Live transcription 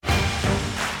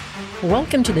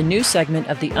Welcome to the new segment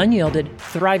of the Unyielded,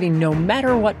 Thriving No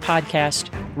Matter What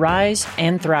podcast, Rise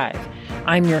and Thrive.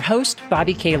 I'm your host,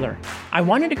 Bobby Kaler. I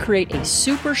wanted to create a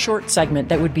super short segment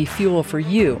that would be fuel for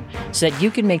you so that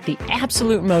you can make the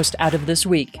absolute most out of this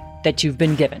week that you've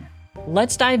been given.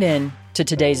 Let's dive in to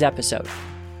today's episode.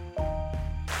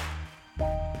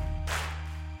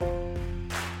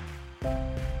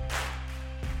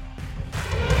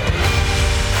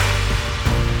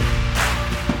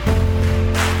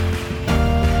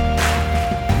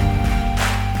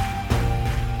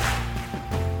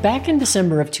 Back in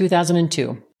December of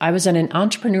 2002, I was at an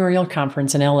entrepreneurial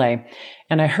conference in LA,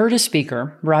 and I heard a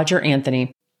speaker, Roger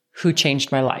Anthony, who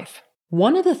changed my life.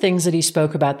 One of the things that he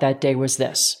spoke about that day was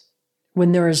this: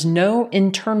 when there is no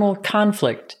internal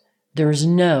conflict, there is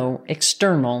no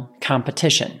external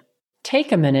competition.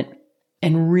 Take a minute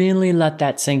and really let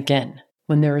that sink in.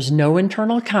 When there is no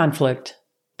internal conflict,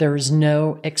 there is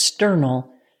no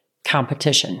external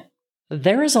competition.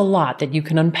 There is a lot that you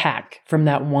can unpack from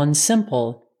that one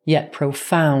simple yet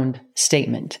profound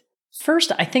statement.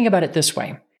 First, I think about it this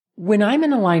way. When I'm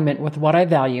in alignment with what I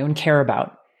value and care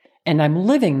about, and I'm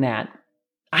living that,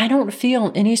 I don't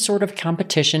feel any sort of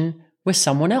competition with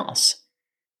someone else.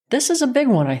 This is a big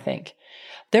one, I think.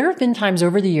 There have been times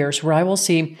over the years where I will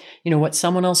see, what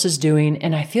someone else is doing,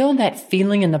 and I feel that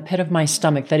feeling in the pit of my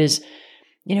stomach that is,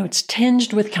 it's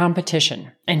tinged with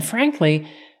competition. And frankly,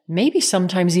 maybe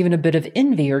sometimes even a bit of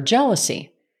envy or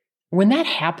jealousy. When that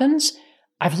happens,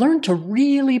 I've learned to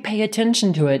really pay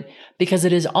attention to it because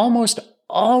it is almost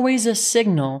always a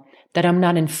signal that I'm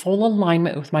not in full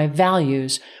alignment with my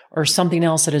values or something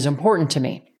else that is important to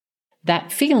me.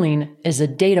 That feeling is a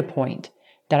data point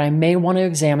that I may want to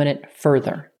examine it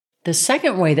further. The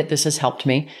second way that this has helped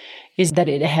me is that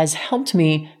it has helped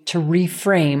me to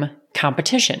reframe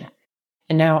competition.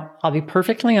 And now, I'll be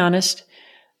perfectly honest,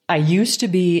 I used to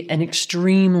be an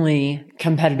extremely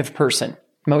competitive person.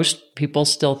 Most people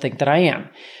still think that I am.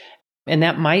 And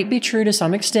that might be true to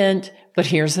some extent, but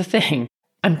here's the thing.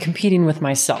 I'm competing with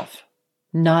myself,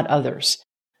 not others.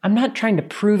 I'm not trying to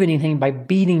prove anything by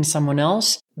beating someone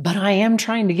else, but I am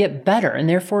trying to get better, and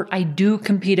therefore I do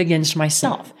compete against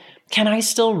myself. Can I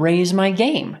still raise my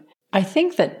game? I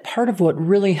think that part of what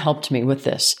really helped me with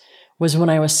this was when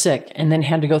I was sick and then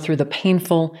had to go through the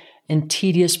painful and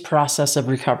tedious process of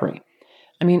recovery.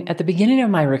 At the beginning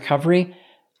of my recovery,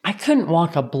 I couldn't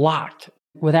walk a block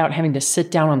without having to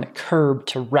sit down on the curb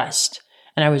to rest.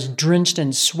 And I was drenched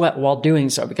in sweat while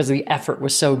doing so because the effort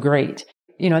was so great.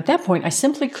 At that point, I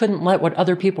simply couldn't let what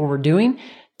other people were doing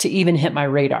to even hit my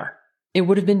radar. It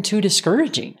would have been too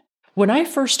discouraging. When I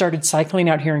first started cycling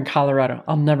out here in Colorado,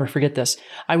 I'll never forget this.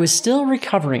 I was still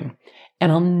recovering,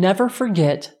 and I'll never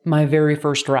forget my very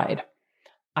first ride.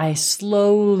 I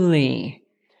slowly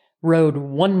rode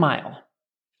 1 mile.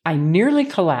 I nearly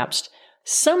collapsed.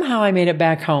 Somehow I made it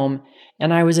back home,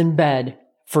 and I was in bed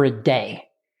for a day.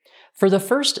 For the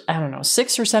first,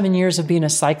 6 or 7 years of being a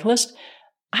cyclist,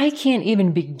 I can't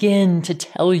even begin to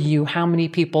tell you how many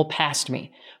people passed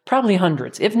me. Probably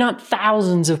hundreds, if not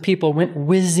thousands of people went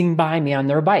whizzing by me on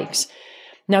their bikes.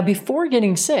 Now, before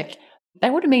getting sick,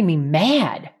 that would have made me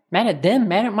mad at them,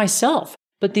 mad at myself.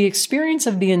 But the experience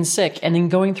of being sick and then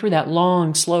going through that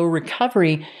long, slow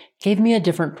recovery gave me a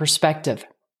different perspective.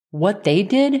 What they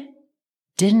didn't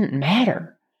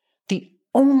matter. The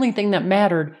only thing that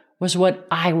mattered was what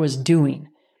I was doing.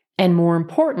 And more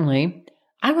importantly,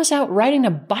 I was out riding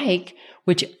a bike,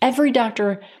 which every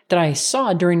doctor that I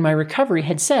saw during my recovery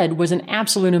had said was an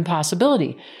absolute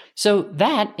impossibility. So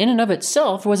that, in and of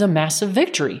itself, was a massive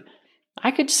victory.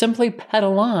 I could simply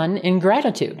pedal on in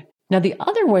gratitude. Now, the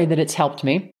other way that it's helped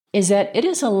me is that it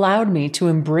has allowed me to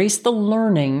embrace the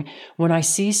learning when I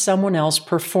see someone else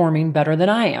performing better than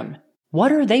I am.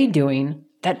 What are they doing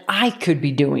that I could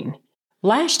be doing?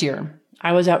 Last year,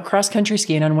 I was out cross-country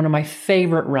skiing on one of my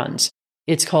favorite runs.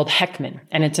 It's called Heckman,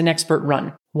 and it's an expert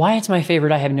run. Why it's my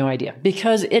favorite, I have no idea.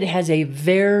 Because it has a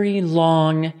very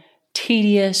long,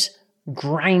 tedious,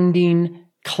 grinding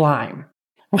climb.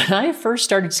 When I first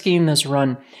started skiing this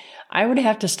run, I would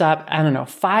have to stop,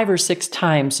 5 or 6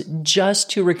 times just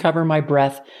to recover my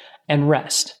breath and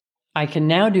rest. I can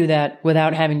now do that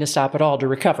without having to stop at all to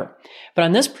recover. But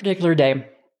on this particular day,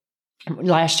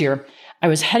 last year, I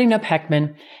was heading up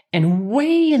Heckman, and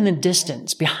way in the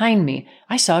distance behind me,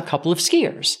 I saw a couple of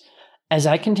skiers. As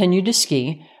I continued to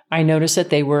ski, I noticed that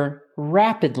they were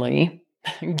rapidly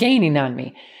gaining on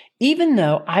me, even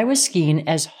though I was skiing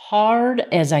as hard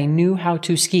as I knew how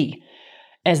to ski.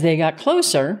 As they got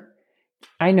closer,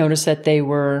 I noticed that they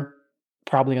were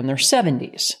probably in their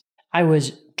 70s. I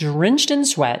was drenched in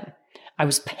sweat. I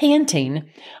was panting,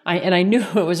 and I knew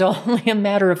it was only a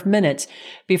matter of minutes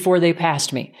before they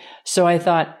passed me. So I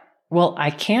thought, well,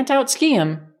 I can't outski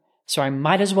them, so I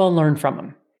might as well learn from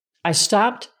them. I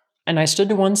stopped and I stood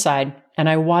to one side and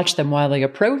I watched them while they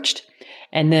approached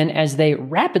and then as they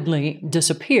rapidly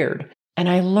disappeared. And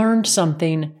I learned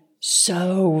something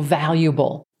so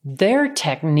valuable. Their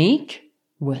technique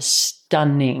was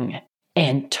stunning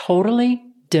and totally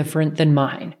different than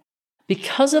mine.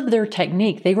 Because of their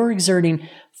technique, they were exerting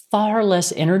far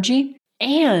less energy,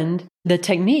 and the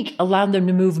technique allowed them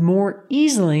to move more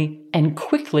easily and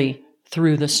quickly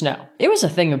through the snow. It was a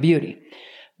thing of beauty.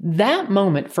 That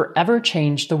moment forever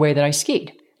changed the way that I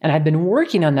skied, and I've been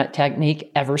working on that technique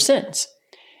ever since.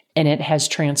 And it has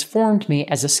transformed me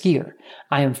as a skier.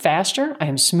 I am faster, I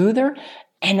am smoother,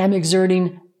 and I'm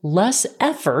exerting less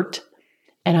effort,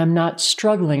 and I'm not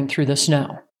struggling through the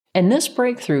snow. And this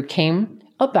breakthrough came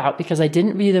about because I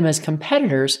didn't view them as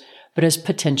competitors, but as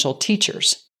potential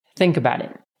teachers. Think about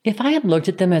it. If I had looked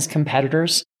at them as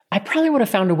competitors, I probably would have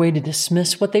found a way to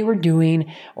dismiss what they were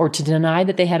doing or to deny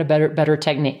that they had a better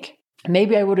technique.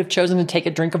 Maybe I would have chosen to take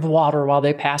a drink of water while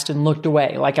they passed and looked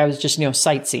away, like I was just,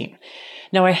 sightseeing.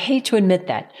 Now, I hate to admit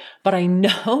that, but I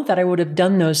know that I would have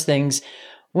done those things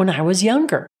when I was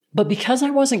younger. But because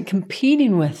I wasn't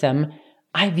competing with them,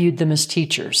 I viewed them as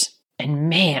teachers. And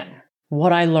man,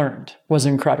 what I learned was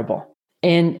incredible.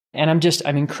 And I'm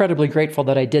incredibly grateful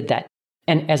that I did that.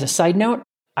 And as a side note,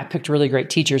 I picked really great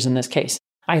teachers in this case.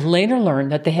 I later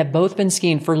learned that they have both been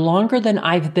skiing for longer than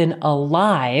I've been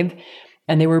alive,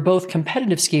 and they were both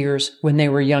competitive skiers when they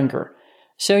were younger.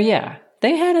 So yeah,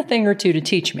 they had a thing or two to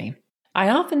teach me. I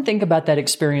often think about that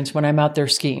experience when I'm out there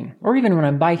skiing, or even when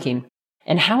I'm biking,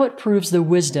 and how it proves the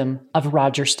wisdom of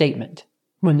Roger's statement.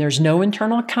 When there's no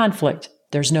internal conflict,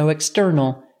 there's no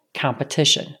external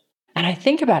competition. And I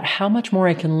think about how much more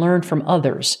I can learn from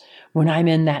others when I'm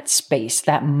in that space,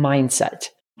 that mindset.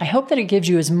 I hope that it gives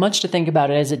you as much to think about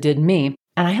it as it did me,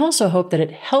 and I also hope that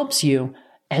it helps you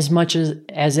as much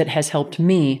as it has helped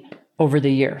me over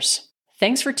the years.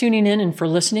 Thanks for tuning in and for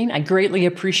listening. I greatly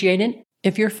appreciate it.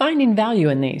 If you're finding value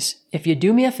in these, if you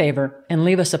do me a favor and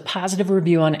leave us a positive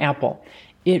review on Apple,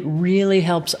 it really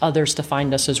helps others to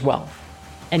find us as well.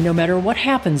 And no matter what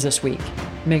happens this week,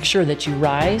 make sure that you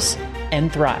rise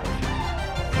and thrive.